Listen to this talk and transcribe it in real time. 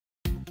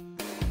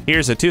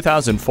Here's a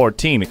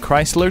 2014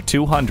 Chrysler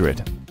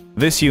 200.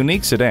 This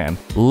unique sedan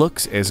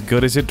looks as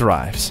good as it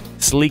drives.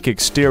 Sleek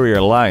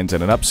exterior lines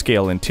and an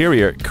upscale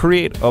interior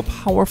create a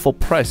powerful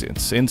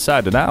presence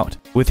inside and out.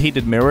 With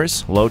heated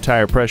mirrors, low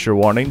tire pressure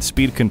warning,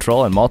 speed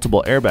control, and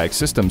multiple airbag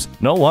systems,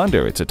 no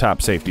wonder it's a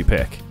top safety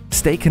pick.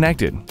 Stay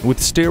connected with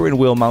steering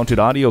wheel mounted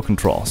audio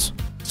controls.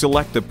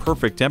 Select the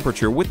perfect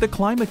temperature with the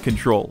climate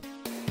control.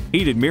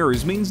 Heated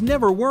mirrors means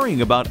never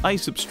worrying about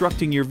ice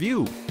obstructing your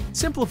view.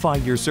 Simplify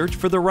your search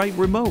for the right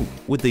remote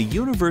with the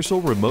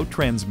universal remote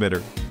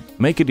transmitter.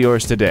 Make it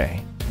yours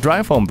today.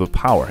 Drive home the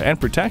power and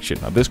protection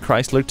of this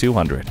Chrysler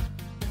 200.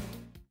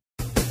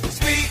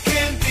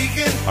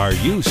 Are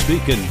you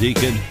speaking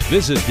Deacon?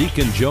 Visit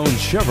Deacon Jones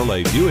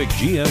Chevrolet Buick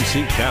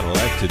GMC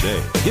Cadillac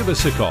today. Give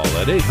us a call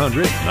at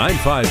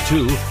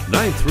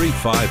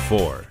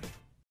 800-952-9354.